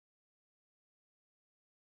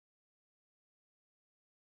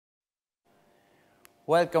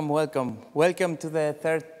Welcome, welcome. Welcome to the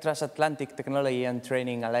third Transatlantic Technology and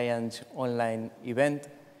Training Alliance online event.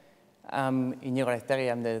 I'm Iñigo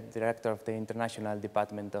Ariztegui. I'm the director of the International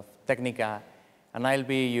Department of Technica, and I'll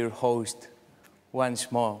be your host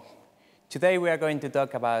once more. Today we are going to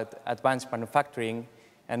talk about advanced manufacturing,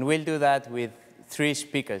 and we'll do that with three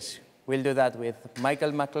speakers. We'll do that with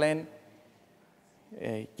Michael McLean,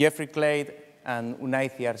 Jeffrey Clade, and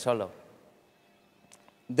Unai Ciarsolo.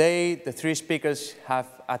 The three speakers have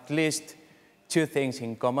at least two things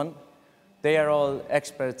in common. They are all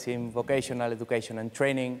experts in vocational education and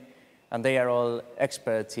training, and they are all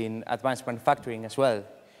experts in advanced manufacturing as well.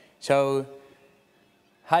 So,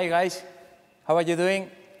 hi guys, how are you doing?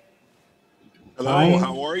 Hello, Hi.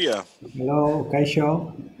 how are you? Hello,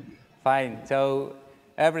 Kaisho. Fine, so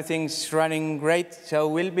everything's running great. So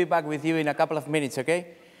we'll be back with you in a couple of minutes, okay?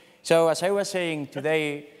 So as I was saying,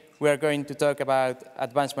 today we are going to talk about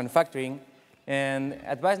advanced manufacturing. And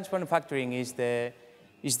advanced manufacturing is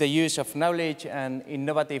the use of knowledge and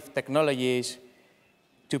innovative technologies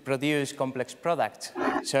to produce complex products.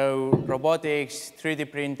 So robotics,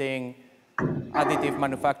 3D printing, additive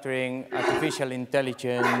manufacturing, artificial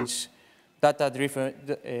intelligence,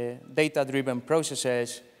 data-driven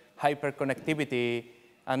processes, hyperconnectivity,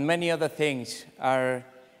 and many other things are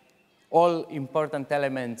all important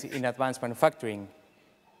elements in advanced manufacturing.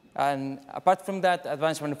 And apart from that,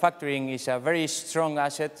 advanced manufacturing is a very strong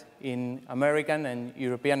asset in American and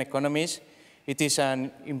European economies. It is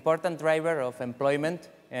an important driver of employment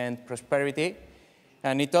and prosperity,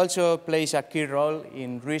 and it also plays a key role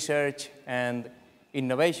in research and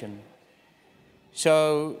innovation.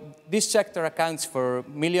 So this sector accounts for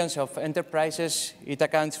millions of enterprises. It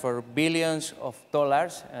accounts for billions of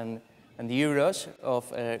dollars and euros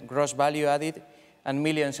of gross value added and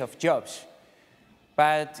millions of jobs.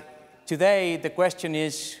 But today, the question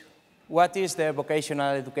is, what is the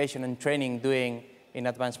vocational education and training doing in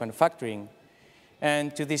advanced manufacturing?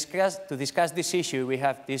 And to discuss this issue, we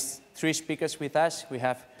have these three speakers with us. We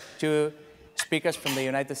have two speakers from the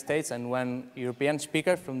United States and one European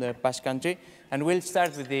speaker from the Basque Country. And we'll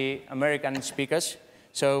start with the American speakers.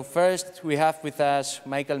 So first, we have with us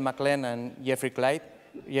Michael McLean and Jeffrey Clade.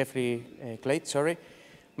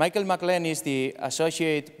 Michael McLean is the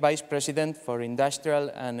Associate Vice President for Industrial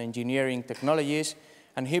and Engineering Technologies,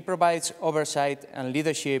 and he provides oversight and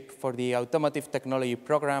leadership for the Automotive Technology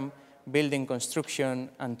Program, Building Construction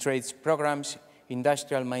and Trades Programs,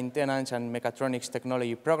 Industrial Maintenance and Mechatronics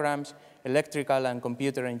Technology Programs, Electrical and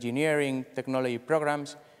Computer Engineering Technology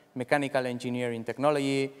Programs, Mechanical Engineering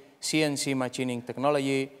Technology, CNC Machining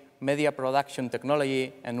Technology, Media Production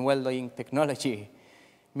Technology, and Welding Technology.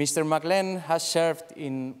 Mr. McLean has served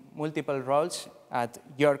in multiple roles at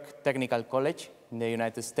York Technical College in the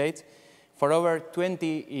United States for over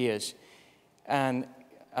 20 years, and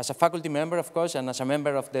as a faculty member, of course, and as a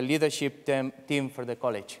member of the leadership team for the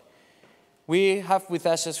college. We have with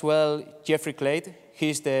us as well Jeffrey Clade.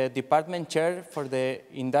 He's the department chair for the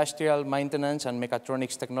Industrial Maintenance and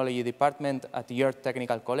Mechatronics Technology Department at York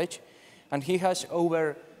Technical College, and he has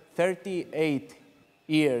over 38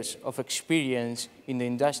 years of experience in the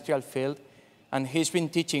industrial field, and he's been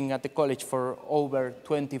teaching at the college for over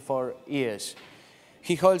 24 years.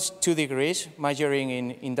 He holds 2 degrees, majoring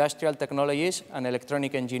in industrial technologies and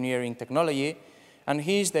electronic engineering technology, and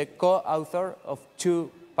he is the co-author of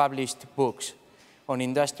 2 published books on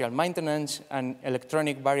industrial maintenance and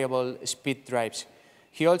electronic variable speed drives.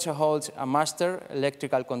 He also holds a master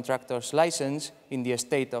electrical contractor's license in the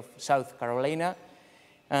state of South Carolina,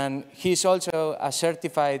 and he's also a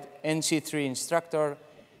certified NC3 instructor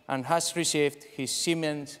and has received his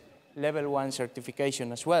Siemens Level 1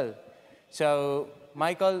 certification as well. So,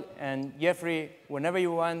 Michael and Jeffrey, whenever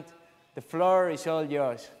you want, the floor is all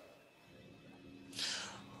yours.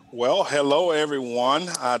 Well, hello, everyone.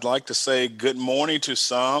 I'd like to say good morning to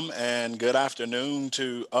some and good afternoon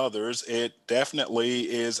to others. It definitely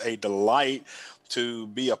is a delight to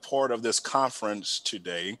be a part of this conference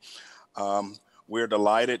today. We're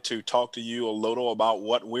delighted to talk to you a little about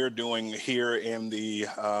what we're doing here in the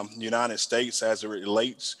United States as it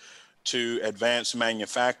relates to advanced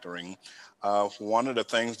manufacturing. One of the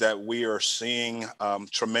things that we are seeing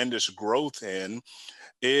tremendous growth in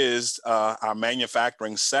is our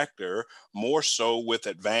manufacturing sector, more so with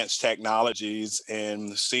advanced technologies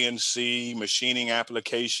in CNC machining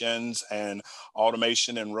applications and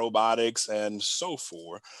automation and robotics and so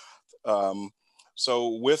forth.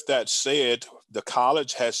 So with that said, the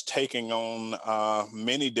college has taken on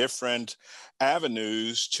many different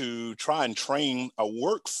avenues to try and train a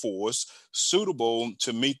workforce suitable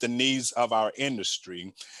to meet the needs of our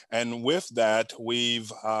industry. And with that,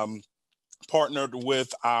 we've partnered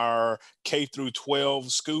with our K through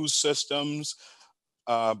 12 school systems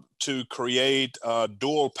to create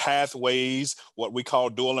dual pathways, what we call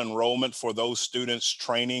dual enrollment for those students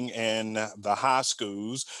training in the high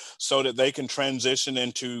schools so that they can transition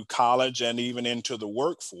into college and even into the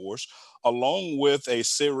workforce, along with a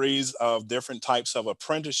series of different types of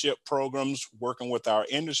apprenticeship programs, working with our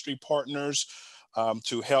industry partners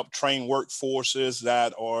to help train workforces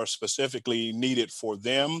that are specifically needed for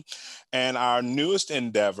them. And our newest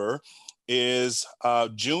endeavor is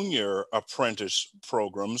junior apprentice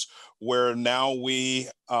programs, where now we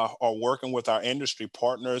are working with our industry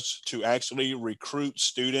partners to actually recruit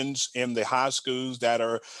students in the high schools that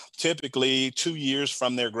are typically 2 years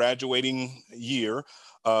from their graduating year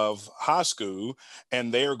of high school,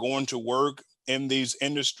 and they are going to work in these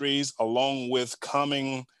industries along with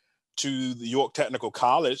coming to the York Technical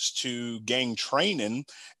College to gain training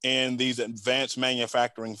in these advanced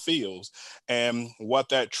manufacturing fields. And what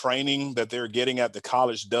that training that they're getting at the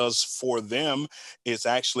college does for them is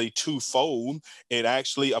actually twofold. It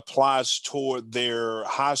actually applies toward their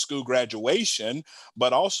high school graduation,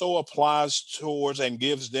 but also applies towards and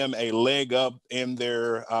gives them a leg up in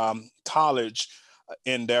their college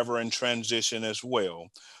endeavor and transition as well.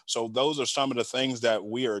 So those are some of the things that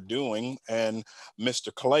we are doing. And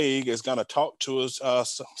Mr. Clegg is going to talk to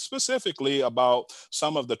us specifically about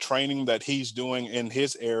some of the training that he's doing in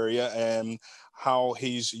his area and how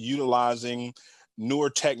he's utilizing newer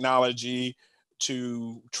technology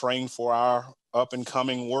to train for our up and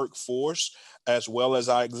coming workforce as well as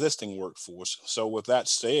our existing workforce. So with that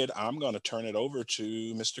said, I'm going to turn it over to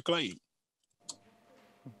Mr. Clegg.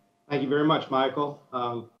 Thank you very much, Michael.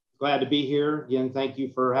 Glad to be here. Again, thank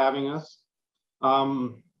you for having us.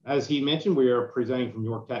 As he mentioned, we are presenting from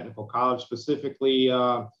York Technical College. Specifically,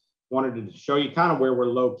 wanted to show you kind of where we're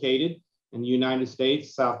located in the United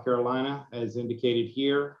States, South Carolina, as indicated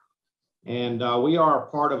here. And we are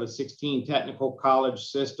a part of a 16 technical college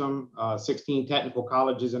system, 16 technical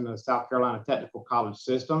colleges in the South Carolina Technical College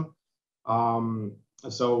system.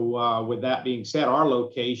 So with that being said, our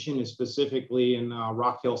location is specifically in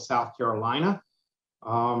Rock Hill, South Carolina.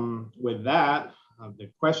 With that, the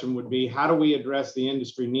question would be, how do we address the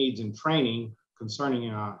industry needs and training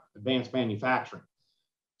concerning advanced manufacturing?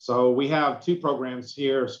 So we have two programs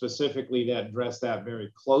here specifically that address that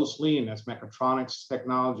very closely, and that's mechatronics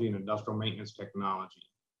technology and industrial maintenance technology.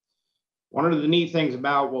 One of the neat things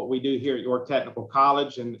about what we do here at York Technical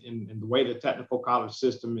College and the way the technical college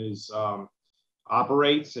system is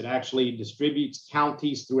operates, it actually distributes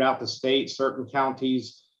counties throughout the state. Certain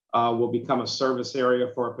counties will become a service area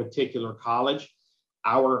for a particular college.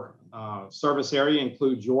 Our service area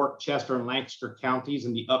includes York, Chester, and Lancaster counties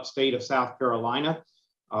in the upstate of South Carolina.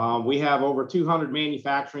 We have over 200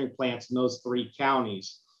 manufacturing plants in those three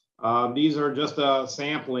counties. These are just a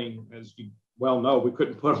sampling, as you well know. We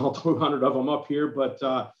couldn't put all 200 of them up here, but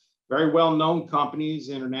very well-known companies,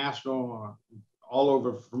 international,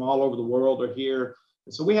 from all over the world are here.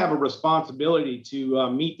 And so we have a responsibility to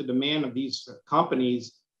meet the demand of these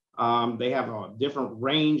companies. They have a different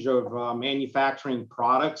range of manufacturing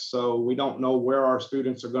products, so we don't know where our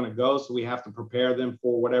students are going to go, so we have to prepare them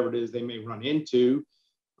for whatever it is they may run into.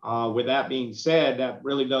 With that being said, that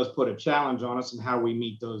really does put a challenge on us in how we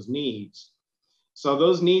meet those needs. So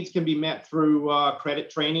those needs can be met through credit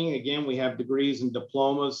training. Again, we have degrees and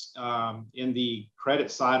diplomas in the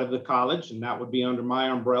credit side of the college, and that would be under my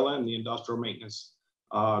umbrella in the industrial maintenance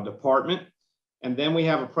department. And then we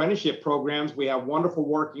have apprenticeship programs. We have wonderful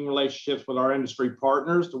working relationships with our industry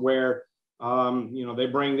partners to where they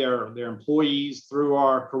bring their employees through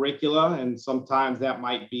our curricula, and sometimes that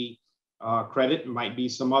might be credit, it might be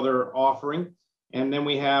some other offering. And then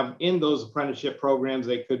we have in those apprenticeship programs,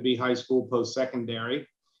 they could be high school, post-secondary.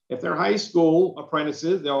 If they're high school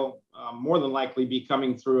apprentices, they'll more than likely be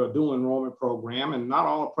coming through a dual enrollment program, and not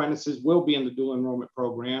all apprentices will be in the dual enrollment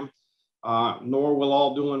program, nor will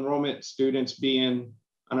all dual enrollment students be in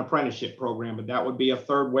an apprenticeship program, but that would be a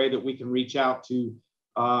third way that we can reach out to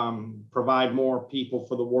provide more people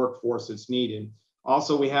for the workforce that's needed.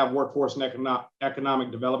 Also, we have workforce and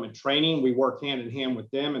economic development training. We work hand in hand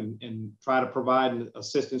with them and try to provide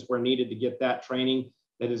assistance where needed to get that training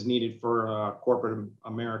that is needed for corporate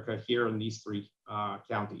America here in these three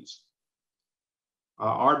counties.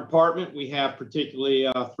 Our department, we have particularly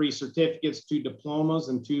 3 certificates, 2 diplomas,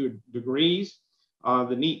 and 2 degrees.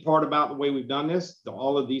 The neat part about the way we've done this,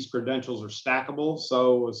 all of these credentials are stackable,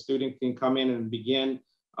 so a student can come in and begin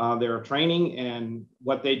their training, and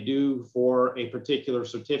what they do for a particular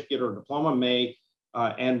certificate or diploma may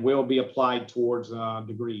and will be applied towards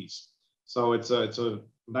degrees. So it's a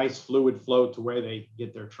nice fluid flow to where they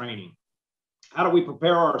get their training. How do we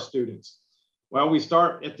prepare our students? Well, we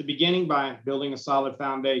start at the beginning by building a solid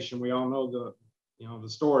foundation. We all know the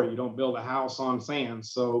story. You don't build a house on sand.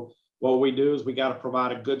 So what we do is we got to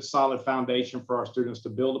provide a good solid foundation for our students to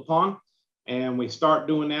build upon. And we start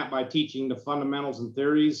doing that by teaching the fundamentals and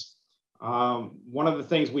theories. One of the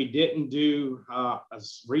things we didn't do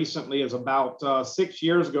as recently as about 6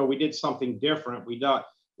 years ago, we did something different.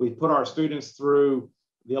 We put our students through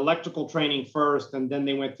the electrical training first, and then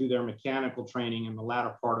they went through their mechanical training in the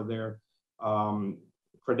latter part of their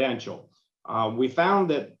credential. We found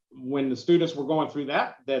that when the students were going through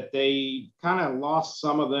that they kind of lost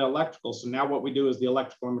some of the electrical. So now what we do is the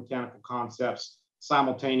electrical and mechanical concepts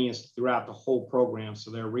simultaneous throughout the whole program.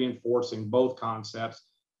 So they're reinforcing both concepts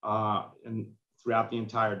and throughout the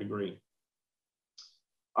entire degree.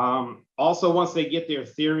 Also, once they get their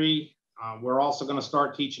theory, we're also going to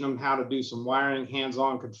start teaching them how to do some wiring,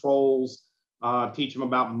 hands-on controls, teach them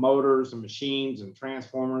about motors and machines and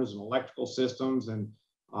transformers and electrical systems and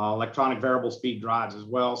electronic variable speed drives as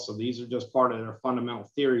well. So these are just part of their fundamental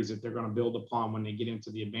theories that they're going to build upon when they get into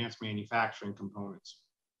the advanced manufacturing components.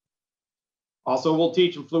 Also, we'll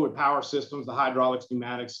teach them fluid power systems, the hydraulics,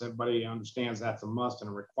 pneumatics. Everybody understands that's a must and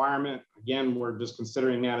a requirement. Again, we're just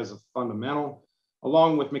considering that as a fundamental,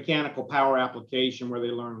 along with mechanical power application, where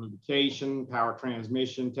they learn lubrication, power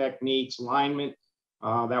transmission techniques, alignment.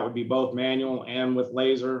 That would be both manual and with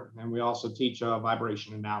laser. And we also teach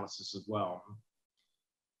vibration analysis as well.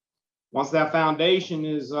 Once that foundation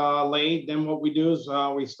is laid, then what we do is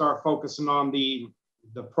we start focusing on the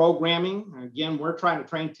programming. Again, we're trying to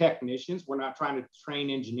train technicians. We're not trying to train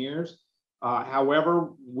engineers. However,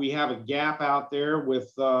 we have a gap out there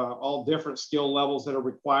with all different skill levels that are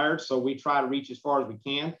required. So we try to reach as far as we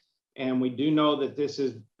can. And we do know that this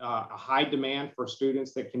is a high demand for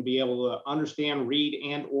students that can be able to understand, read,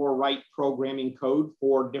 and or write programming code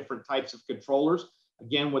for different types of controllers.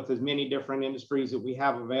 Again, with as many different industries that we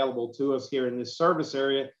have available to us here in this service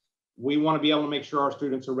area, we want to be able to make sure our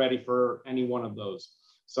students are ready for any one of those.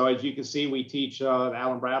 So as you can see, we teach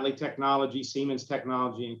Allen Bradley technology, Siemens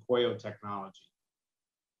technology, and Koyo technology.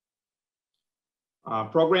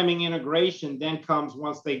 Programming integration then comes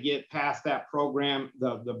once they get past that program,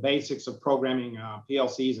 the basics of programming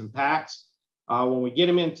PLCs and PACs. When we get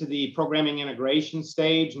them into the programming integration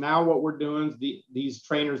stage, now what we're doing is these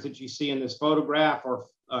trainers that you see in this photograph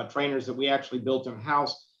are trainers that we actually built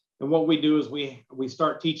in-house. And what we do is we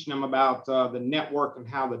start teaching them about the network and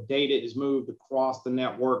how the data is moved across the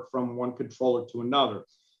network from one controller to another.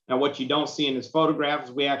 Now, what you don't see in this photograph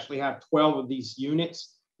is we actually have 12 of these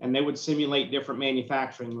units, and they would simulate different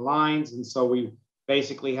manufacturing lines. And so we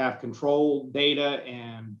basically have control data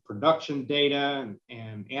and production data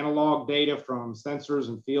and analog data from sensors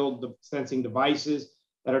and field sensing devices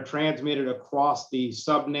that are transmitted across the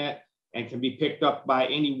subnet and can be picked up by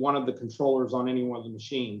any one of the controllers on any one of the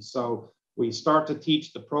machines. So we start to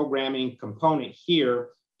teach the programming component here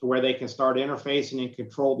to where they can start interfacing and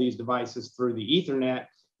control these devices through the Ethernet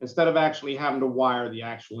instead of actually having to wire the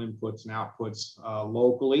actual inputs and outputs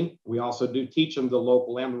locally. We also do teach them the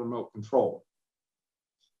local and the remote control.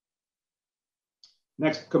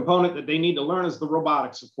 Next component that they need to learn is the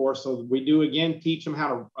robotics, of course. So we do, again, teach them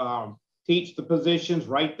how to teach the positions,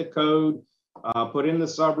 write the code, put in the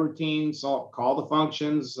subroutines, call the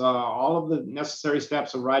functions, all of the necessary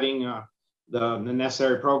steps of writing the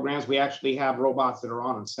necessary programs. We actually have robots that are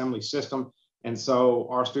on an assembly system. And so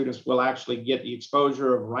our students will actually get the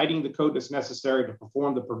exposure of writing the code that's necessary to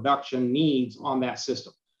perform the production needs on that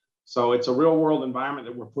system. So it's a real world environment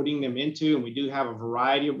that we're putting them into, and we do have a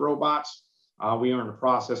variety of robots. We are in the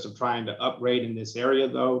process of trying to upgrade in this area,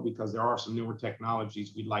 though, because there are some newer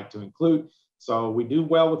technologies we'd like to include. So we do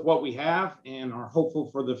well with what we have and are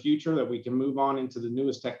hopeful for the future that we can move on into the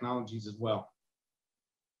newest technologies as well.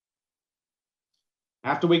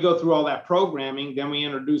 After we go through all that programming, then we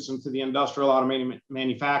introduce them to the industrial automated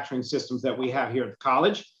manufacturing systems that we have here at the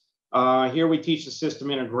college. Here we teach the system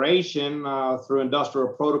integration through industrial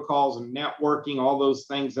protocols and networking, all those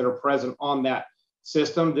things that are present on that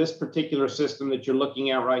system. This particular system that you're looking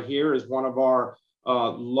at right here is one of our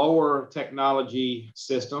lower technology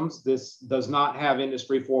systems. This does not have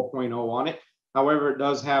Industry 4.0 on it. However, it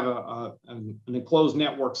does have an enclosed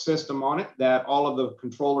network system on it that all of the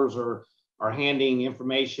controllers are handing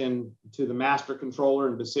information to the master controller,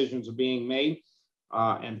 and decisions are being made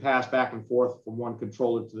and passed back and forth from one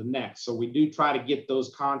controller to the next. So we do try to get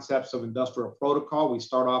those concepts of industrial protocol. We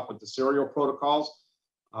start off with the serial protocols.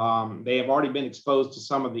 They have already been exposed to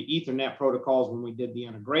some of the Ethernet protocols when we did the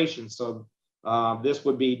integration. So this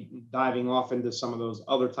would be diving off into some of those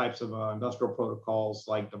other types of industrial protocols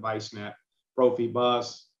like DeviceNet,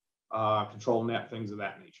 Profibus, control net, things of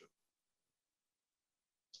that nature.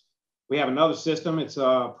 We have another system. It's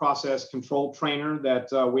a process control trainer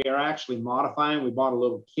that we are actually modifying. We bought a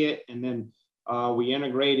little kit, and then we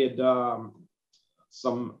integrated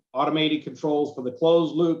some automated controls for the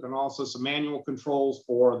closed loop and also some manual controls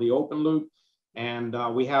for the open loop. And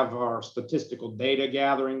we have our statistical data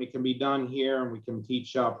gathering that can be done here, and we can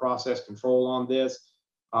teach process control on this.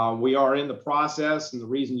 We are in the process, and the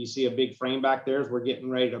reason you see a big frame back there is we're getting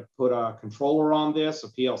ready to put a controller on this, a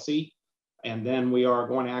PLC, and then we are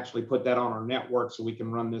going to actually put that on our network so we can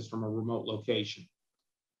run this from a remote location.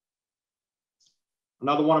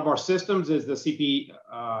 Another one of our systems is the CP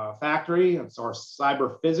factory. It's our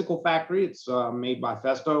cyber physical factory. It's made by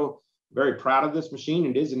Festo. Very proud of this machine.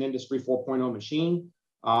 It is an Industry 4.0 machine.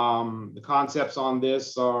 The concepts on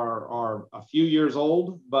this are a few years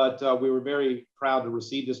old, but we were very proud to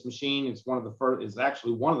receive this machine. It's one of the first. It's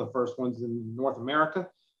actually one of the first ones in North America,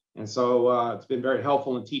 and so it's been very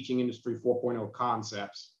helpful in teaching Industry 4.0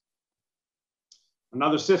 concepts.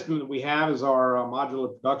 Another system that we have is our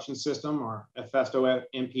modular production system, our Festo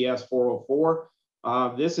MPS 404.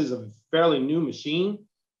 This is a fairly new machine.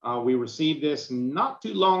 We received this not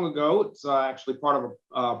too long ago. It's actually part of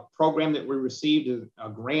a program that we received, a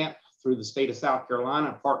grant through the state of South Carolina,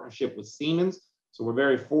 a partnership with Siemens. So we're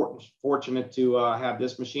very fortunate to have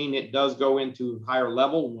this machine. It does go into higher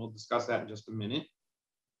level, and we'll discuss that in just a minute.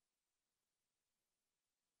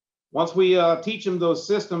 Once we teach them those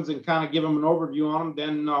systems and kind of give them an overview on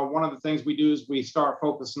them, then one of the things we do is we start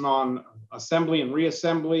focusing on assembly and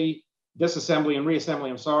reassembly, disassembly and reassembly,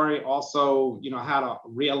 I'm sorry. Also, how to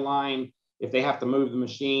realign if they have to move the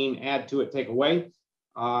machine, add to it, take away,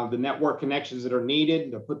 the network connections that are needed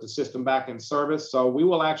to put the system back in service. So we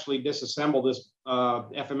will actually disassemble this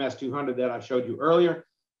FMS 200 that I showed you earlier,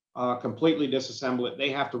 completely disassemble it.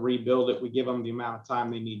 They have to rebuild it. We give them the amount of time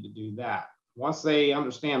they need to do that. Once they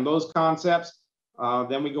understand those concepts,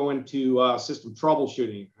 then we go into system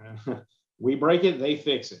troubleshooting. We break it, they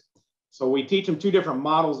fix it. So we teach them two different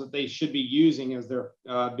models that they should be using as they're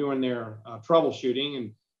doing their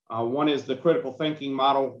troubleshooting. And one is the critical thinking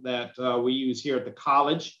model that we use here at the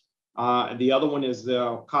college. And the other one is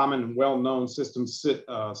the common and well-known systems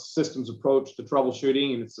approach to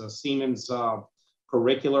troubleshooting. And it's a Siemens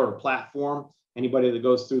curricular or platform. Anybody that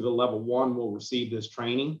goes through the level 1 will receive this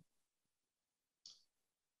training.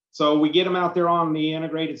 So we get them out there on the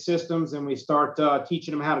integrated systems, and we start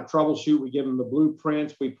teaching them how to troubleshoot. We give them the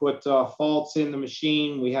blueprints. We put faults in the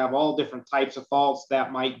machine. We have all different types of faults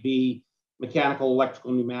that might be mechanical,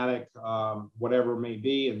 electrical, pneumatic, whatever it may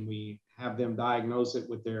be. And we have them diagnose it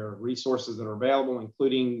with their resources that are available,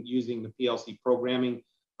 including using the PLC programming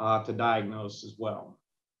to diagnose as well.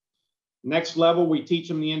 Next level, we teach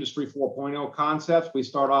them the Industry 4.0 concepts. We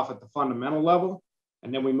start off at the fundamental level,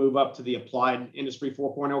 and then we move up to the applied Industry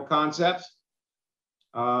 4.0 concepts.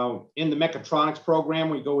 In the mechatronics program,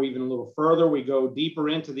 we go even a little further. We go deeper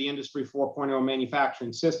into the Industry 4.0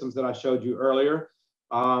 manufacturing systems that I showed you earlier.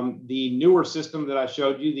 The newer system that I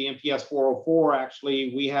showed you, the MPS 404,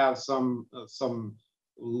 actually, we have some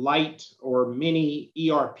light or mini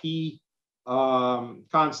ERP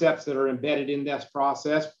concepts that are embedded in this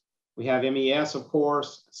process. We have MES, of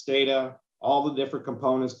course, SCADA, all the different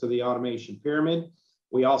components to the automation pyramid.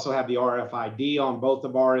 We also have the RFID on both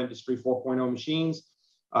of our Industry 4.0 machines.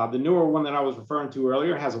 The newer one that I was referring to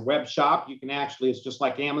earlier has a web shop. You can actually, it's just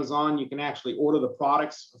like Amazon, you can actually order the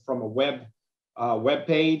products from a web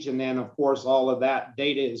page. And then, of course, all of that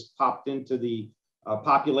data is popped into the,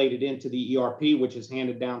 populated into the ERP, which is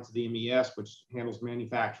handed down to the MES, which handles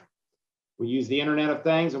manufacturing. We use the Internet of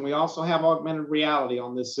Things, and we also have augmented reality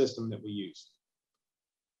on this system that we use.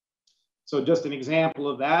 So just an example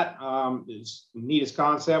of that is the neatest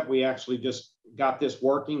concept. We actually just got this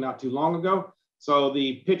working not too long ago. So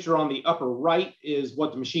the picture on the upper right is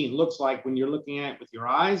what the machine looks like when you're looking at it with your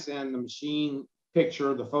eyes, and the machine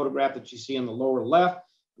picture, the photograph that you see on the lower left,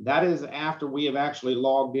 that is after we have actually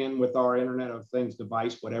logged in with our Internet of Things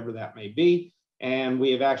device, whatever that may be, and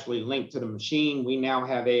we have actually linked to the machine. We now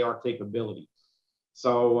have AR capability.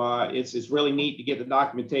 So it's really neat to get the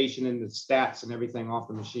documentation and the stats and everything off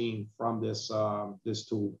the machine from this, this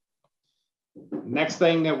tool. Next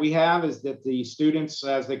thing that we have is that the students,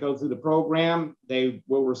 as they go through the program, they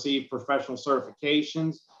will receive professional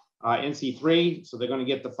certifications, NC3. So they're going to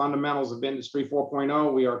get the fundamentals of Industry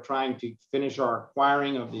 4.0. We are trying to finish our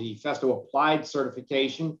acquiring of the Festo Applied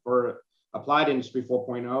certification for Applied Industry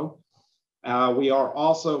 4.0. We are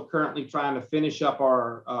also currently trying to finish up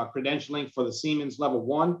our credentialing for the Siemens Level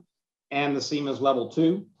 1 and the Siemens Level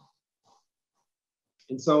 2.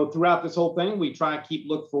 And so throughout this whole thing, we try to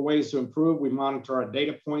look for ways to improve. We monitor our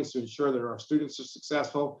data points to ensure that our students are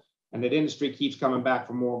successful and that industry keeps coming back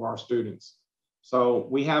for more of our students. So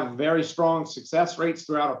we have very strong success rates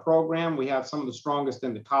throughout our program. We have some of the strongest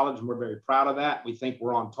in the college, and we're very proud of that. We think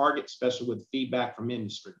we're on target, especially with feedback from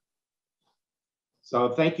industry. So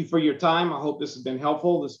thank you for your time. I hope this has been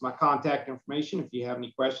helpful. This is my contact information. If you have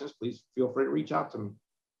any questions, please feel free to reach out to me.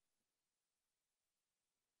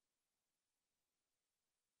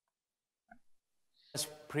 That's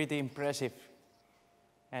pretty impressive.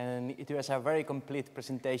 And it was a very complete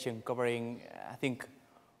presentation covering, I think,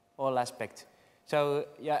 all aspects. So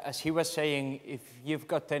yeah, as he was saying, if you've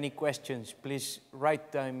got any questions, please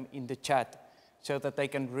write them in the chat so that I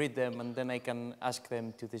can read them and then I can ask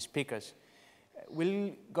them to the speakers.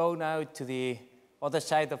 We'll go now to the other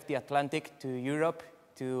side of the Atlantic, to Europe,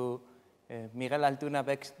 to Miguel Altuna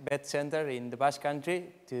Vet Center in the Basque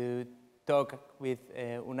Country to talk with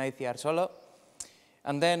Unai Ciarsolo.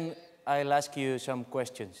 And then I'll ask you some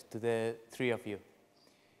questions to the three of you.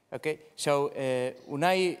 Okay, so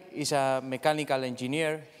Unai is a mechanical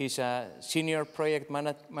engineer. He's a senior project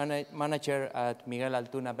manager at Miguel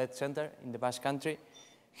Altuna Vet Center in the Basque Country.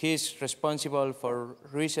 He's responsible for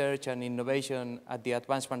research and innovation at the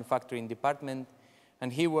Advanced Manufacturing Department,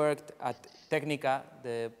 and he worked at Technica,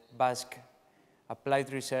 the Basque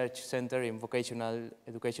Applied Research Center in Vocational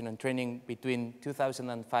Education and Training between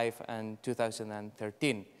 2005 and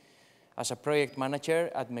 2013 as a project manager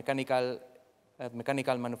at mechanical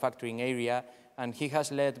manufacturing area, and he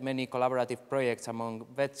has led many collaborative projects among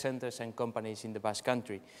vet centers and companies in the Basque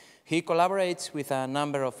Country. He collaborates with a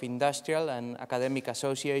number of industrial and academic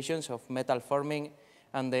associations of metal forming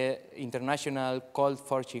and the International Cold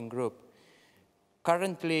Forging Group.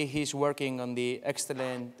 Currently, he's working on the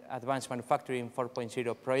excellent Advanced Manufacturing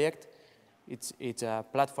 4.0 project. It's a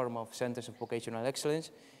platform of centers of vocational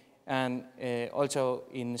excellence, and also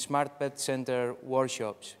in Smart Vet Center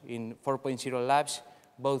workshops in 4.0 labs,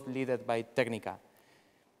 both led by Technica.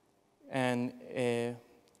 And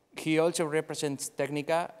he also represents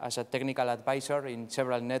Technica as a technical advisor in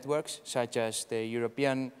several networks, such as the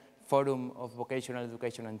European Forum of Vocational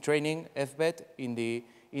Education and Training, FVET, in the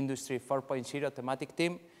Industry 4.0 thematic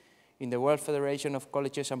team, in the World Federation of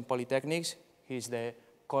Colleges and Polytechnics. He's the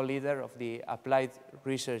co-leader of the Applied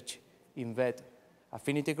Research in VET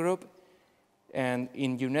affinity group. And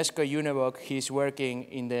in UNESCO UNEVOC, he's working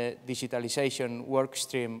in the digitalization work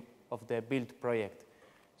stream of the BUILD project.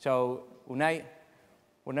 So, Unai,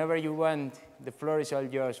 whenever you want, the floor is all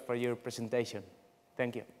yours for your presentation.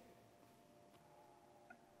 Thank you.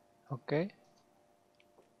 Okay.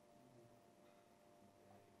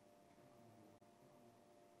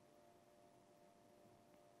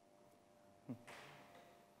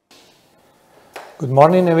 Good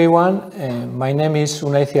morning, everyone. My name is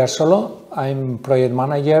Unai Ciarsolo. I'm project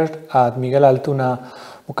manager at Miguel Altuna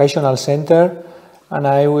Vocational Center, and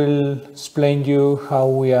I will explain you how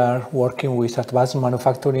we are working with advanced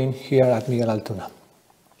manufacturing here at Miguel Altuna.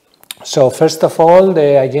 So first of all,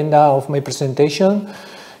 the agenda of my presentation.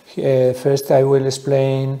 First, I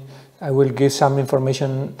will give some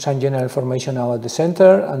information, some general information about the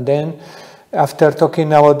center, and then after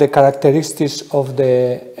talking about the characteristics of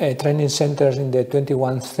the training centers in the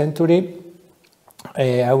 21st century,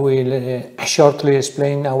 I will shortly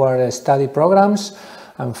explain our study programs,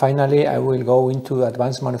 and finally I will go into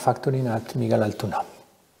advanced manufacturing at Miguel Altuna.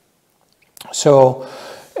 So,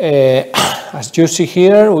 as you see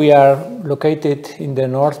here, we are located in the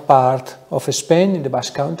north part of Spain, in the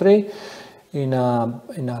Basque Country, in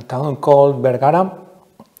a town called Bergara.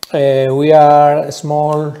 We are a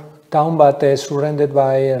small town, but surrounded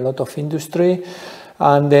by a lot of industry,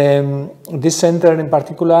 and this center in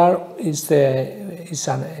particular is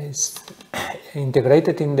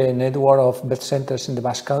integrated in the network of vet centers in the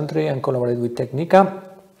Basque Country and collaborate with Technica.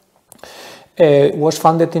 It was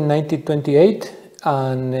founded in 1928,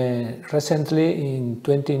 and recently in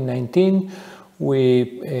 2019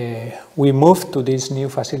 we moved to these new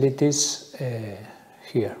facilities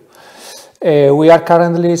here. We are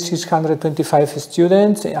currently 625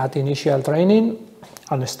 students at initial training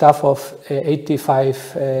and a staff of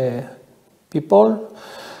 85 people,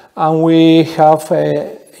 and we have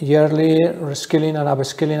yearly reskilling and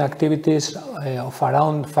upskilling activities of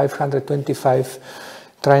around 525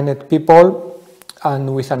 trained people,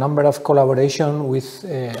 and with a number of collaboration with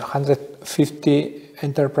 150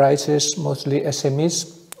 enterprises, mostly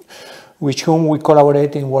SMEs, with whom we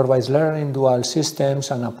collaborate in work-based learning, dual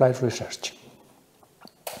systems, and applied research.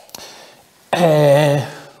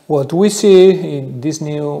 What we see in this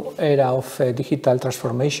new era of digital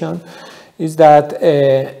transformation is that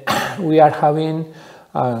we are having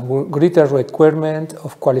greater requirement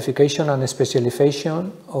of qualification and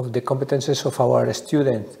specialization of the competences of our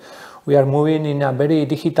students. We are moving in a very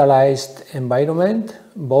digitalized environment,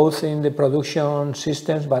 both in the production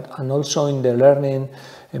systems and also in the learning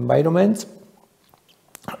environment.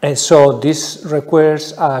 So this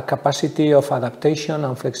requires a capacity of adaptation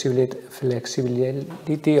and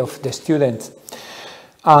flexibility of the students.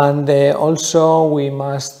 And also we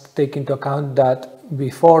must take into account that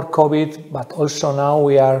before COVID, but also now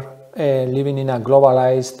we are living in a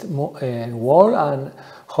globalized world, and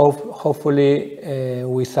hopefully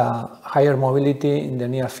with a higher mobility in the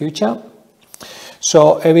near future.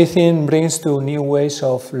 So everything brings to new ways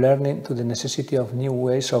of learning, to the necessity of new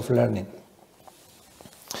ways of learning.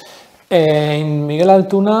 In Miguel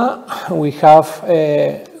Altuna,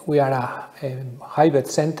 we are a hybrid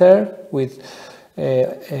center with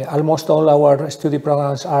almost all our study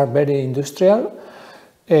programs are very industrial.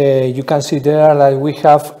 You can see there that we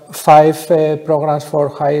have 5 programs for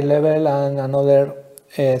high level and another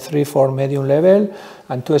 3 for medium level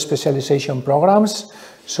and 2 specialization programs.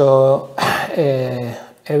 So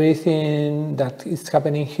everything that is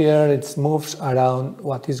happening here, it moves around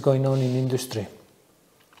what is going on in industry.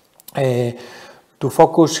 To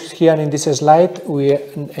focus here in this slide, we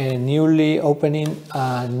are newly opening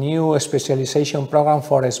a new specialization program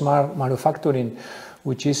for smart manufacturing,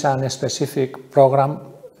 which is a specific program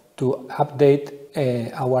to update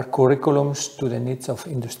our curriculums to the needs of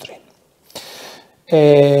industry.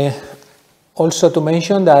 Also to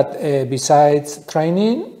mention that besides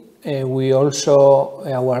training, we also,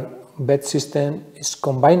 our bed system is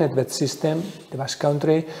combined bed system, the Basque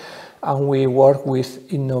Country, and we work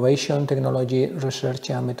with innovation, technology, research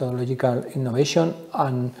and methodological innovation.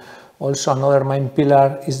 And also another main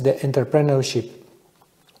pillar is the entrepreneurship.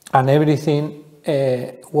 And everything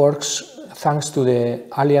works thanks to the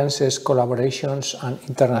alliances, collaborations and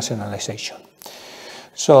internationalization.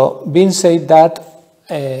 So being said that,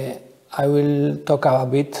 I will talk a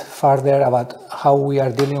bit further about how we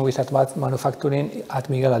are dealing with advanced manufacturing at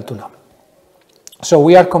Miguel Altuna. So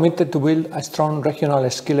we are committed to build a strong regional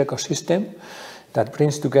skill ecosystem that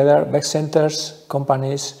brings together best centers,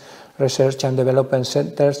 companies, research and development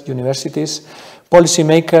centers, universities,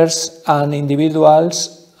 policymakers and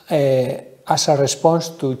individuals as a response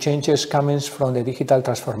to changes coming from the digital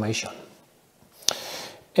transformation.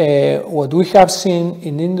 What we have seen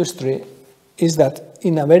in industry is that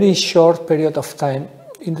in a very short period of time,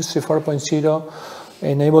 Industry 4.0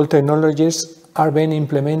 enabled technologies are being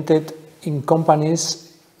implemented in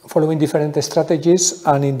companies following different strategies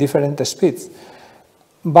and in different speeds.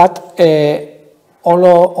 But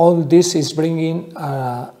all this is bringing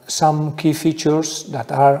some key features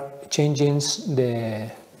that are changing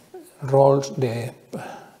the roles, the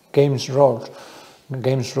games rules.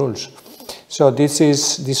 So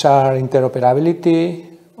these are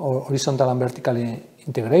interoperability, or horizontal and vertical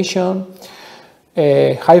integration.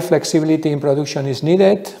 High flexibility in production is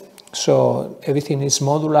needed. So everything is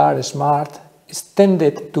modular, smart. It's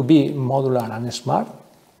tended to be modular and smart.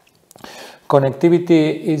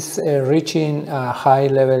 Connectivity is reaching high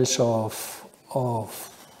levels of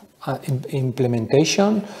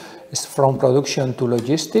implementation. It's from production to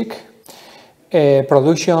logistic.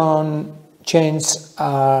 Production chains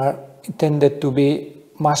are tended to be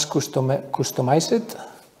mass customized.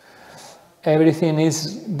 Everything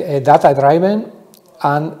is data-driven,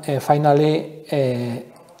 and finally,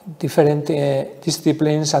 different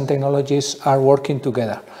disciplines and technologies are working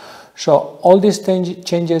together. So all these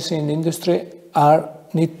changes in the industry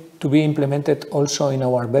need to be implemented also in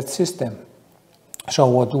our bed system. So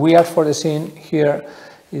what we are foreseeing here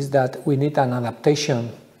is that we need an adaptation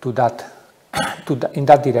to that, in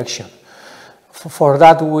that direction. For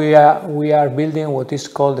that, we are building what is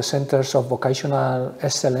called the Centers of Vocational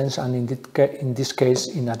Excellence, and in this case,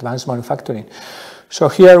 in advanced manufacturing. So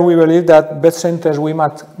here we believe that bed centers, we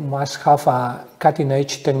must have a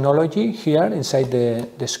cutting-edge technology here inside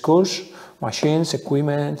the schools, machines,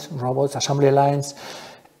 equipment, robots, assembly lines,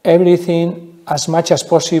 everything as much as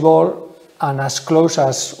possible and as close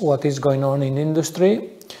as what is going on in industry,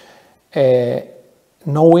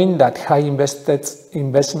 knowing that high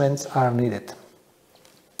investments are needed.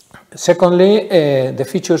 Secondly, the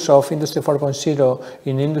features of Industry 4.0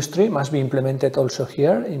 in industry must be implemented also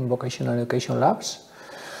here in vocational education labs.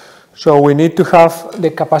 So we need to have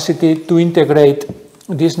the capacity to integrate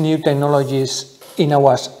these new technologies in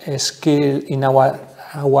our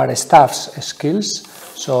staff's skills.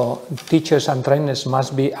 So teachers and trainers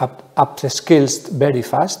must be upskilled very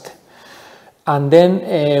fast. And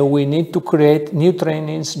then we need to create new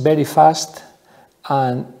trainings very fast,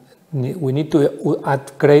 and we need to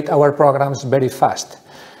upgrade our programs very fast.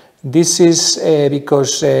 This is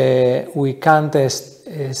because we can't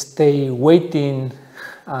stay waiting,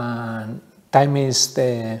 and time is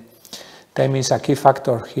a key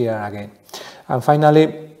factor here again. And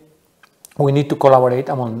finally, we need to collaborate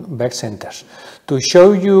among BEC centers. To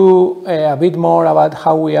show you a bit more about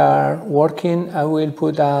how we are working, I will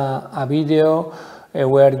put a video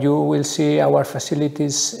where you will see our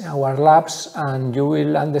facilities, our labs, and you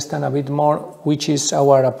will understand a bit more which is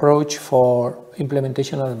our approach for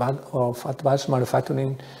implementation of advanced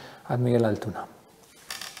manufacturing at Miguel Altuna.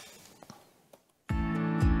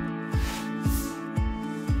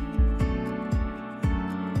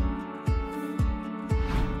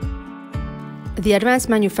 The Advanced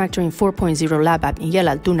Manufacturing 4.0 lab at Miguel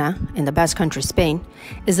Altuna, in the Basque Country, Spain,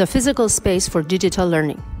 is a physical space for digital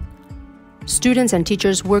learning. Students and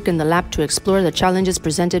teachers work in the lab to explore the challenges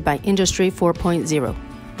presented by Industry 4.0.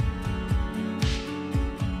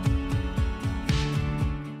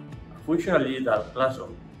 A functional digital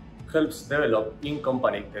classroom helps develop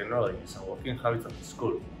in-company technologies and working habits at the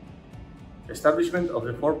school. The establishment of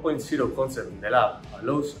the 4.0 concept in the lab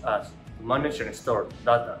allows us to manage and store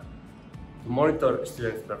data, to monitor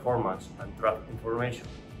students' performance and track information.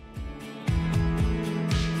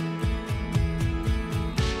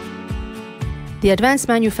 The Advanced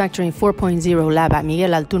Manufacturing 4.0 lab at Miguel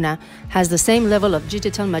Altuna has the same level of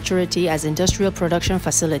digital maturity as industrial production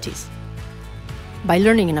facilities. By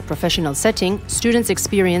learning in a professional setting, students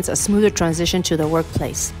experience a smoother transition to the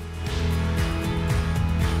workplace.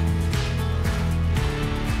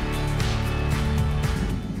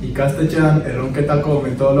 Ikastetxean erronketako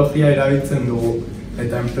metodologia erabiltzen dugu,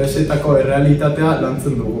 eta enpresetako errealitatea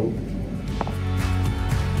lantzen dugu.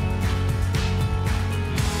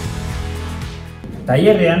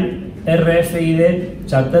 Tailerrean, RFID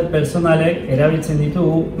txartel personalek erabiltzen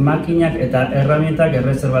ditugu makinak eta erramintak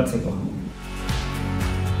erreserbatzeko.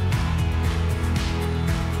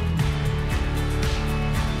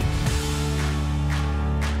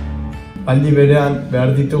 Aldi berean,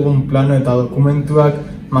 behar ditugun plano eta dokumentuak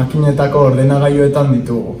makinetako ordenagailuetan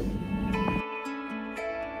ditugu.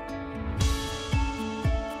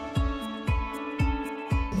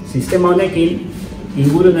 Sistema honekin,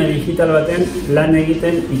 ingurune digital baten lan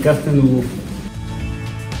egiten ikasten dugu.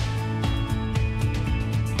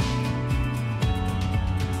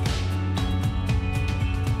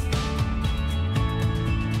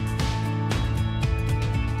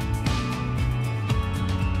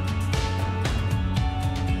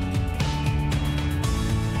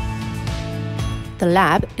 The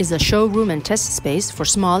lab is a showroom and test space for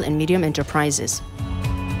small and medium enterprises.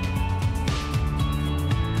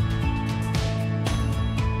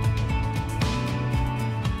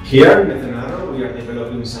 Here in Mecenaro, we are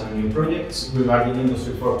developing some new projects regarding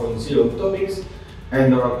Industry 4.0 topics,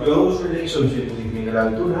 and our close relationship with Miguel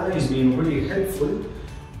Altuna is being really helpful,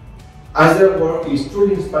 as their work is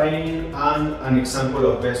truly inspiring and an example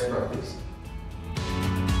of best practice.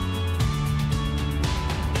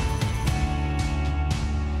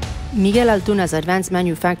 Miguel Altuna's Advanced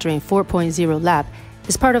Manufacturing 4.0 lab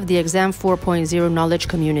is part of the Exam 4.0 knowledge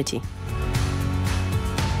community.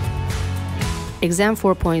 Exam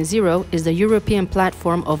 4.0 is the European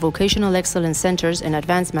platform of vocational excellence centers in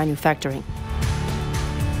advanced manufacturing.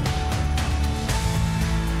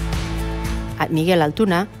 At Miguel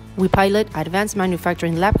Altuna, we pilot advanced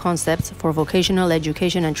manufacturing lab concepts for vocational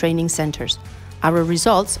education and training centers. Our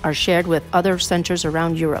results are shared with other centers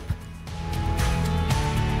around Europe.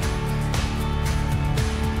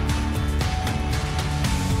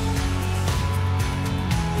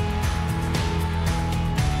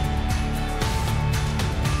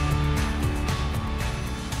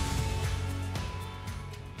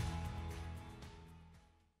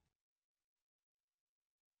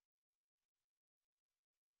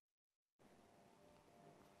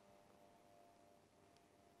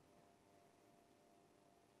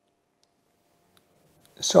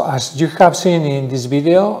 So as you have seen in this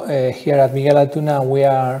video, here at Miguel Altuna we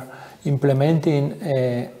are implementing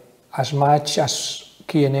as much as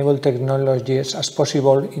key-enabled technologies as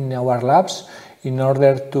possible in our labs in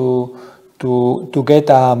order to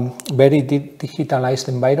get a very digitalized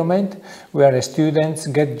environment where students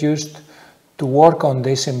get used to work on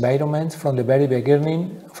this environment from the very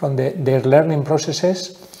beginning, from their learning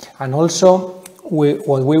processes, and also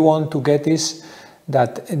what we want to get is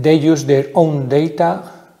that they use their own data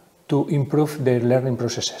to improve their learning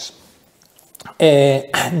processes.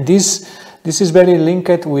 This is very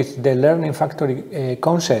linked with the learning factory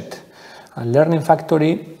concept. A learning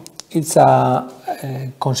factory, it's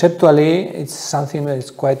conceptually, it's something that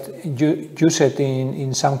is quite used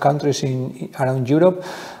in some countries around Europe.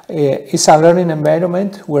 It's a learning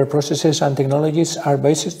environment where processes and technologies are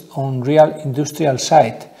based on real industrial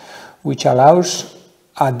site, which allows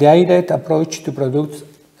a direct approach to product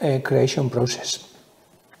creation process.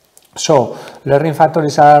 So, learning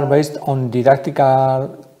factories are based on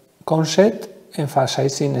didactical concept,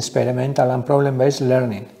 emphasizing experimental and problem-based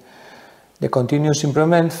learning. The continuous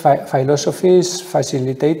improvement philosophy is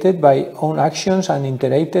facilitated by own actions and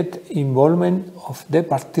integrated involvement of the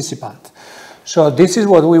participant. So this is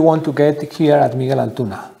what we want to get here at Miguel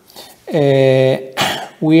Altuna.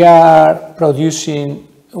 We are producing,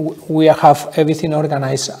 we have everything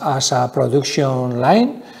organized as a production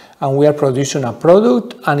line, and we are producing a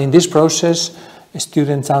product, and in this process,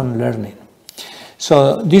 students are learning.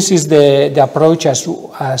 So this is the approach as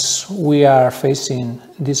we are facing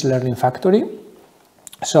this learning factory.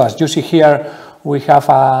 So as you see here, we have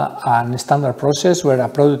a standard process where a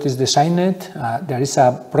product is designed. There is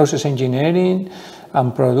a process engineering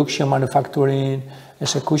and production manufacturing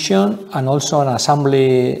execution, and also an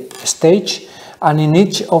assembly stage. And in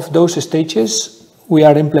each of those stages, we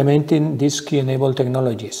are implementing these key enabled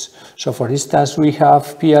technologies. So for instance, we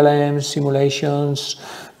have PLM simulations,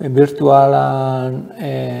 virtual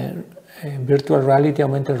reality,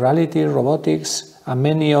 augmented reality, robotics, and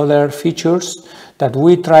many other features that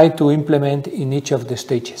we try to implement in each of the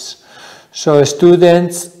stages. So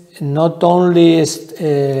students not only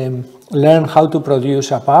learn how to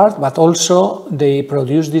produce a part, but also they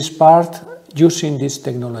produce this part using these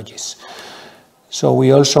technologies. So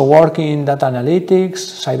we also work in data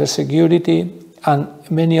analytics, cybersecurity, and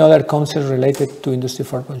many other concepts related to Industry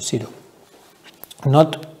 4.0.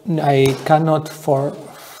 I cannot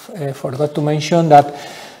forget to mention that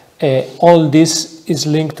all this is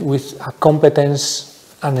linked with a competence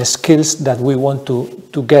and skills that we want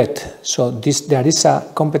to get. So there is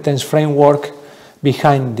a competence framework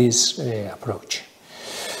behind this approach.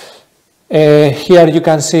 Here you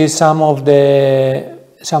can see some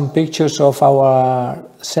pictures of our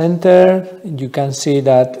center. You can see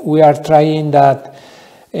that we are trying that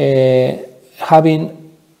having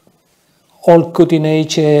all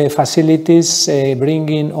cutting-edge facilities,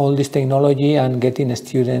 bringing all this technology and getting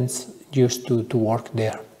students used to work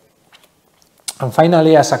there. And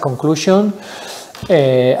finally, as a conclusion,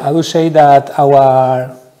 I would say that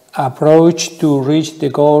our approach to reach the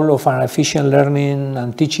goal of an efficient learning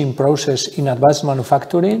and teaching process in advanced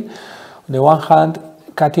manufacturing, on the one hand,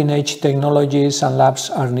 cutting-edge technologies and labs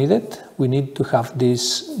are needed. We need to have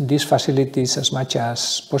these facilities as much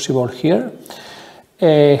as possible here.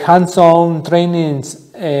 Hands-on trainings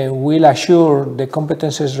will assure the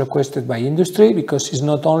competences requested by industry, because it's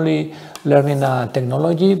not only learning a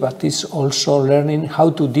technology, but it's also learning how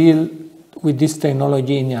to deal with this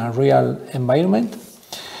technology in a real environment.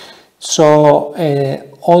 So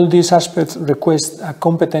all these aspects request a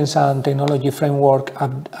competence and technology framework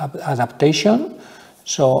adaptation.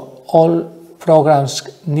 So all programs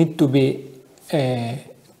need to be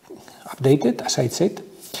updated, as I said.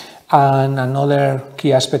 And another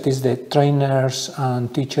key aspect is the trainers and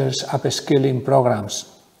teachers upskilling programs.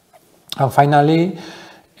 And finally,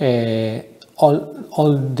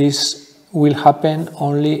 all this will happen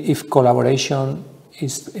only if collaboration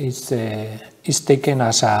is taken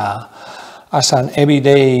as an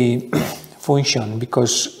everyday function,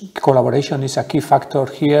 because collaboration is a key factor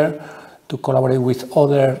here to collaborate with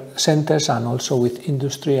other centers and also with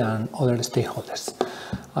industry and other stakeholders.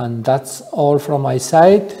 And that's all from my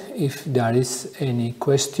side. If there is any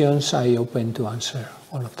questions, I open to answer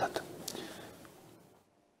all of that.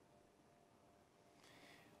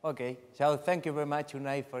 Okay, so thank you very much,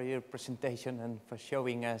 Unai, for your presentation and for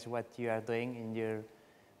showing us what you are doing in your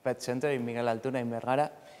vet center in Miguel Altuna in Vergara.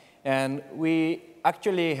 And we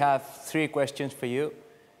actually have 3 questions for you.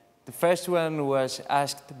 The first one was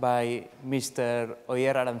asked by Mr.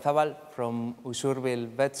 Oyer Aranzabal from Usurbil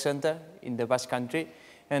Vet Center in the Basque Country.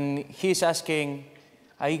 And he's asking,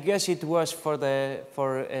 I guess it was for the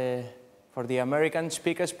American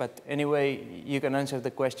speakers, but anyway, you can answer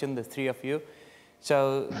the question, the 3 of you.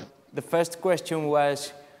 So the first question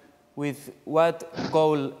was, with what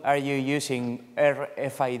goal are you using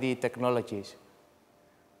RFID technologies?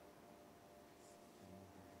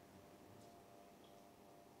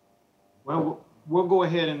 Well, we'll go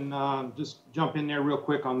ahead and just jump in there real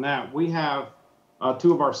quick on that. We have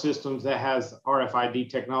 2 of our systems that has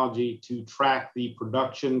RFID technology to track the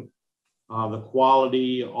production, the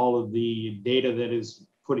quality, all of the data that is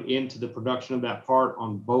put into the production of that part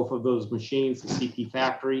on both of those machines, the CP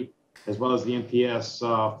Factory, as well as the MPS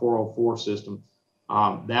 404 system.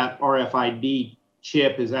 That RFID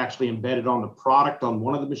chip is actually embedded on the product on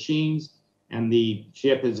one of the machines, and the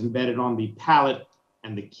chip is embedded on the pallet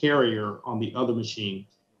and the carrier on the other machine.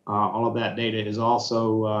 All of that data is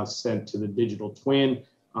also sent to the digital twin.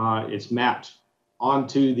 It's mapped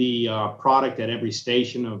onto the product at every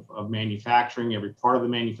station of manufacturing, every part of the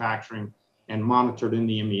manufacturing, and monitored in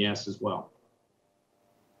the MES as well.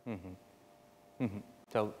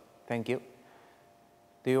 So, thank you.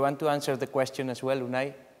 Do you want to answer the question as well,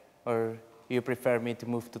 Unai? Or you prefer me to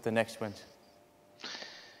move to the next ones?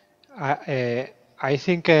 I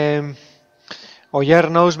think Oyer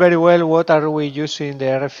knows very well what are we using the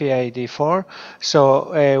RFID for.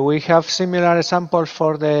 So we have similar examples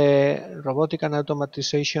for the robotic and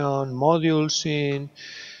automatization modules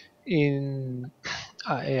in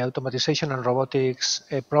automatization and robotics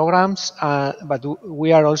programs, but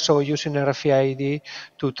we are also using RFID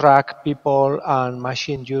to track people and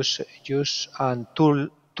machine use and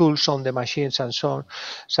tools on the machines and so on.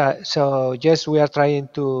 So yes, we are trying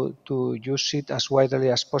to use it as widely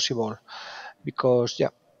as possible, because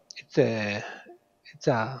it's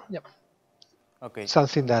Okay.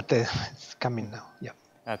 something that is coming now. Yeah.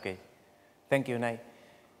 Okay. Thank you, Unai.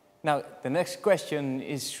 Now, the next question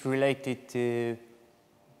is related to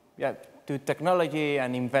technology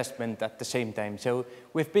and investment at the same time. So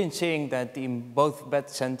we've been seeing that in both BET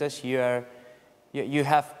centers, you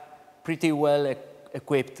have pretty well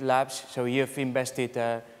equipped labs. So you've invested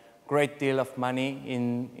a great deal of money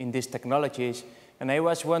in these technologies. And I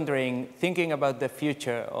was wondering, thinking about the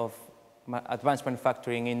future of advanced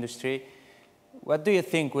manufacturing industry, what do you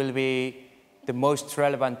think will be the most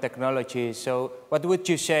relevant technology? So what would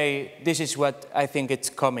you say, this is what I think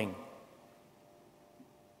it's coming?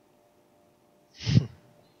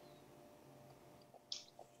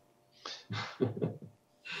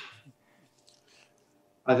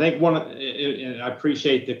 I think I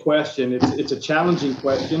appreciate the question. It's a challenging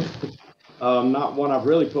question, not one I've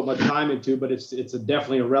really put much time into, but it's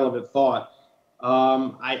definitely a relevant thought.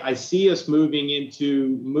 I see us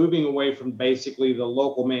moving away from basically the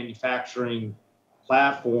local manufacturing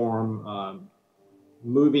platform,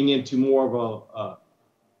 moving into more of a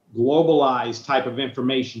globalized type of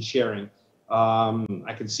information sharing.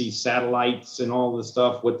 I can see satellites and all this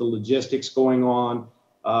stuff with the logistics going on.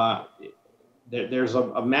 There's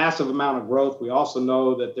a massive amount of growth. We also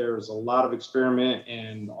know that there's a lot of experiment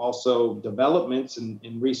and also developments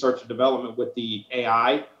in research and development with the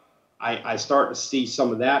AI. I start to see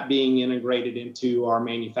some of that being integrated into our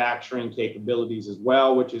manufacturing capabilities as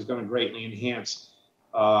well, which is going to greatly enhance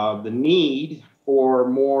the need for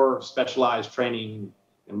more specialized training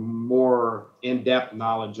and more in-depth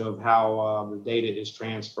knowledge of how the data is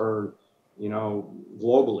transferred,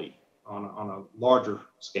 globally on a larger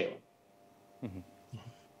scale.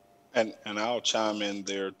 And I'll chime in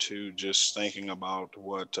there too, just thinking about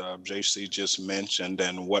what JC just mentioned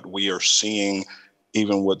and what we are seeing,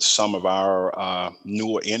 even with some of our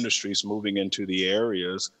newer industries moving into the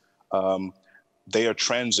areas. They are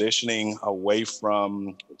transitioning away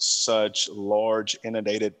from such large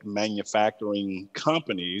inundated manufacturing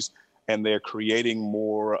companies, and they're creating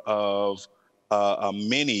more of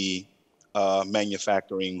mini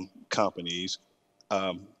manufacturing companies.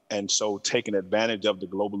 And so taking advantage of the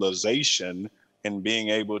globalization and being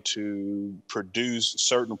able to produce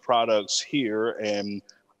certain products here and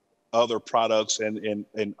other products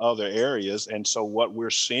in other areas. And so what we're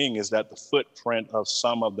seeing is that the footprint of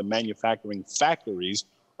some of the manufacturing factories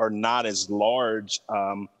are not as large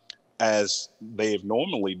as they've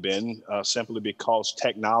normally been, simply because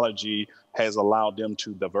technology has allowed them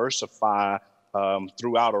to diversify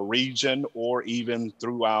throughout a region or even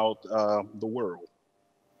throughout the world.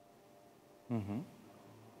 Mm-hmm.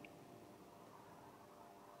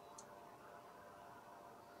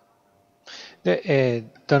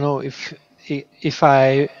 Don't know if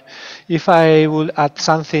I would add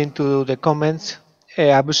something to the comments.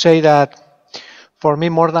 I would say that for me,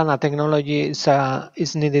 more than a technology, is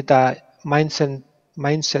needed a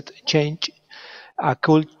mindset change, a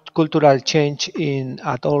cultural change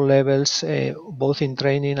at all levels, both in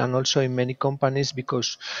training and also in many companies,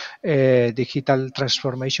 because digital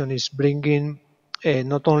transformation is bringing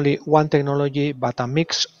not only one technology but a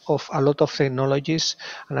mix of a lot of technologies.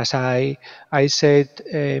 And as I said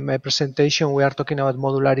in my presentation, we are talking about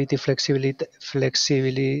modularity,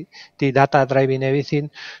 flexibility, data driving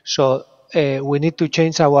everything. So we need to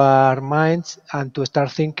change our minds and to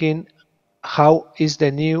start thinking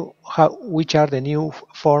which are the new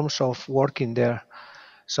forms of working there.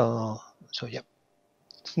 So yeah,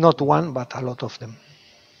 it's not one but a lot of them.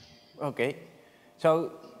 Okay,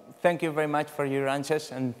 so thank you very much for your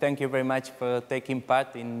answers, and thank you very much for taking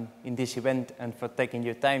part in this event and for taking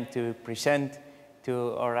your time to present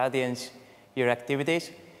to our audience your activities.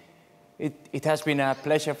 it has been a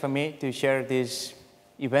pleasure for me to share this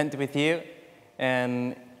event with you,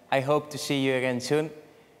 and I hope to see you again soon.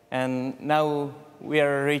 And now we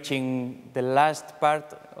are reaching the last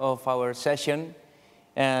part of our session,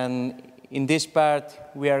 and in this part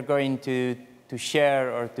we are going to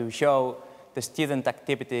share or to show the student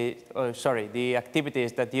activities, the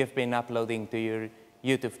activities that you've been uploading to your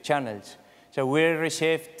YouTube channels. So we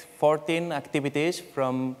received 14 activities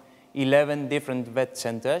from 11 different vet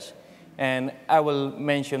centers, and I will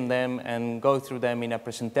mention them and go through them in a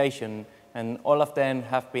presentation, and all of them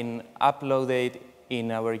have been uploaded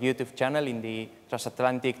in our YouTube channel, in the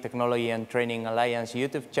Transatlantic Technology and Training Alliance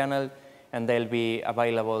YouTube channel, and they'll be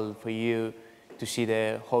available for you to see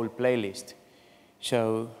the whole playlist.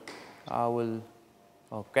 So I will,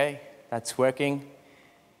 okay, that's working.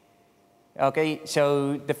 Okay,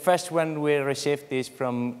 so the first one we received is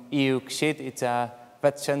from EUXIT. It's a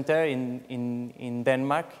vet center in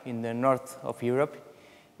Denmark, in the north of Europe.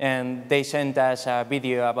 And they sent us a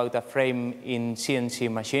video about a frame in CNC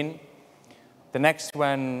machine. The next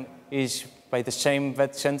one is by the same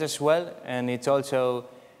vet center as well, and it's also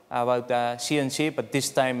about a CNC, but this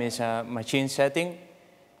time is a machine setting.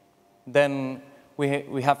 Then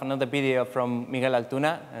we have another video from Miguel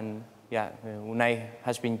Altuna, and yeah, Unai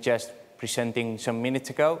has been just presenting some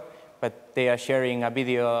minutes ago, but they are sharing a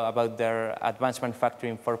video about their Advanced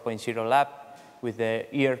Manufacturing 4.0 lab with the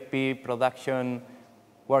ERP, production,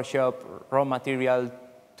 workshop, raw material,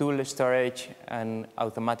 tool storage, and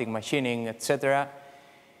automatic machining, etc.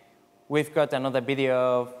 We've got another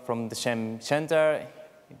video from the same center.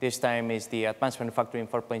 This time is the Advanced Manufacturing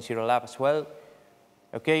 4.0 lab as well.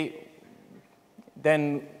 Okay.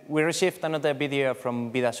 Then we received another video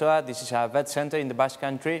from Bidasoa. This is a vet center in the Basque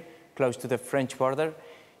Country, close to the French border.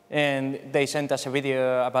 And they sent us a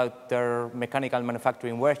video about their mechanical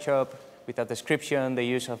manufacturing workshop with a description, the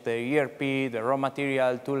use of the ERP, the raw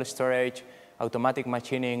material, tool storage, automatic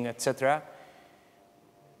machining, etc.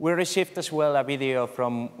 We received as well a video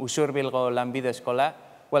from Usurbilgo Lanbide Eskola.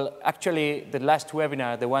 Well, actually, the last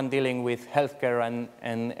webinar, the one dealing with healthcare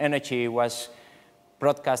and energy, was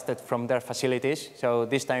broadcasted from their facilities. So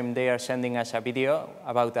this time they are sending us a video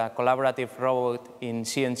about a collaborative robot in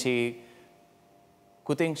CNC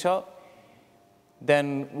cutting saw.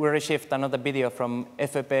 Then we received another video from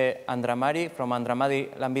FP Andramari, from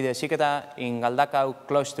Andramari Lanbide Heziketa in Galdakao,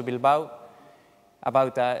 close to Bilbao,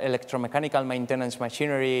 about electromechanical maintenance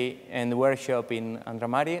machinery and workshop in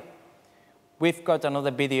Andramari. We've got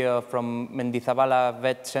another video from Mendizabala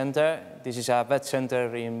Vet Center. This is a vet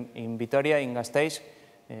center in Vitoria, in Gasteiz,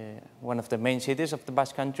 one of the main cities of the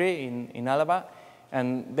Basque Country in Álava.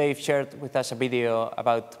 And they've shared with us a video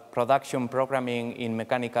about production programming in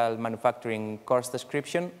mechanical manufacturing course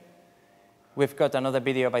description. We've got another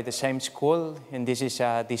video by the same school, and this is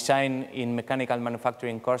a design in mechanical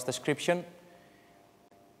manufacturing course description.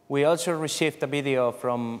 We also received a video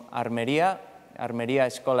from Armeria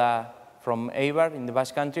Escola from Eibar in the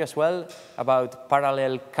Basque Country as well, about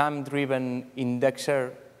parallel cam-driven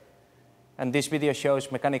indexer. And this video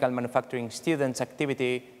shows mechanical manufacturing students'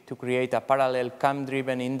 activity to create a parallel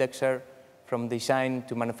cam-driven indexer from design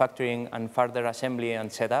to manufacturing and further assembly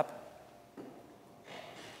and setup.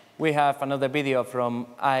 We have another video from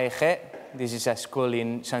AEG. This is a school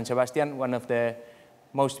in San Sebastian, one of the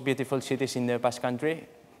most beautiful cities in the Basque Country.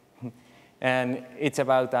 And it's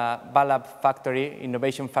about a Balab factory,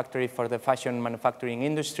 innovation factory for the fashion manufacturing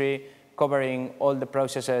industry, covering all the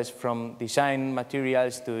processes from design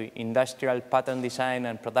materials to industrial pattern design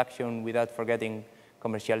and production without forgetting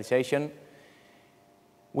commercialization.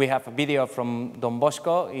 We have a video from Don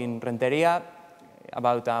Bosco in Renteria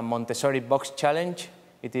about a Montessori box challenge.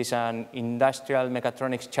 It is an industrial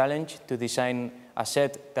mechatronics challenge to design a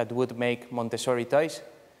set that would make Montessori toys.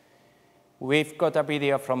 We've got a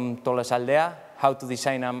video from Tolosaldea, how to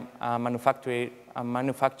design a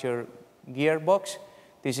manufactured gearbox.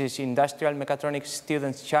 This is Industrial Mechatronics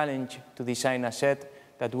Students' Challenge to design a set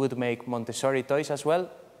that would make Montessori toys as well.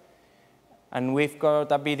 And we've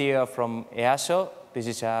got a video from EASO. This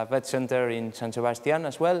is a vet center in San Sebastian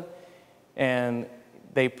as well. And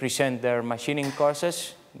they present their machining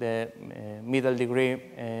courses, the middle degree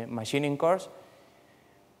machining course.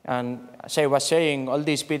 And as I was saying, all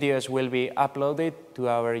these videos will be uploaded to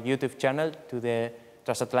our YouTube channel, to the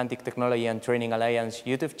Transatlantic Technology and Training Alliance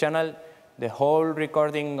YouTube channel. The whole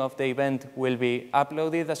recording of the event will be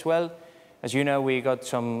uploaded as well. As you know, we got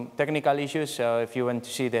some technical issues, so if you want to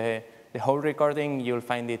see the whole recording, you'll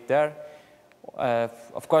find it there.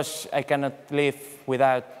 Of course, I cannot leave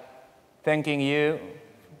without thanking you,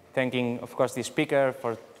 thanking, of course, the speaker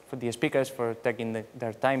for for the speakers for taking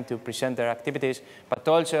their time to present their activities, but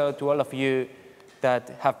also to all of you that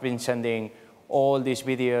have been sending all these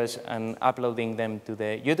videos and uploading them to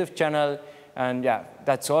the YouTube channel. And yeah,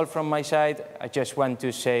 that's all from my side. I just want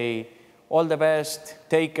to say all the best,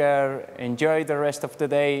 take care, enjoy the rest of the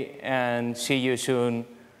day, and see you soon